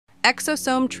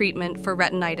Exosome treatment for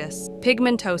retinitis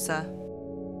pigmentosa.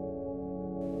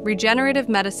 Regenerative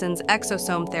medicine's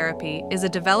exosome therapy is a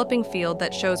developing field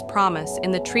that shows promise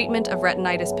in the treatment of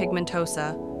retinitis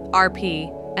pigmentosa,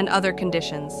 RP, and other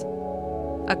conditions.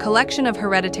 A collection of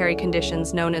hereditary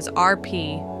conditions known as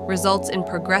RP results in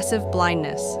progressive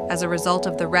blindness as a result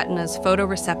of the retina's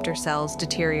photoreceptor cells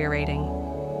deteriorating.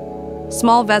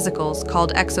 Small vesicles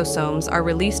called exosomes are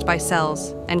released by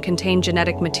cells and contain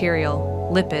genetic material,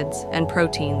 lipids, and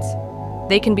proteins.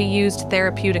 They can be used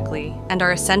therapeutically and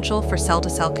are essential for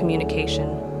cell-to-cell communication.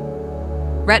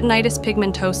 Retinitis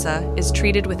pigmentosa is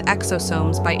treated with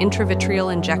exosomes by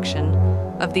intravitreal injection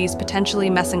of these potentially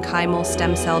mesenchymal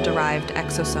stem cell-derived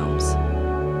exosomes.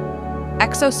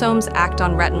 Exosomes act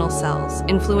on retinal cells,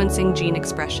 influencing gene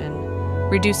expression,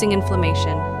 reducing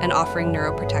inflammation, and offering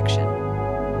neuroprotection.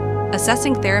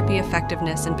 Assessing therapy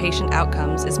effectiveness and patient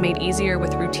outcomes is made easier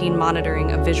with routine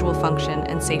monitoring of visual function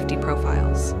and safety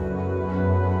profiles.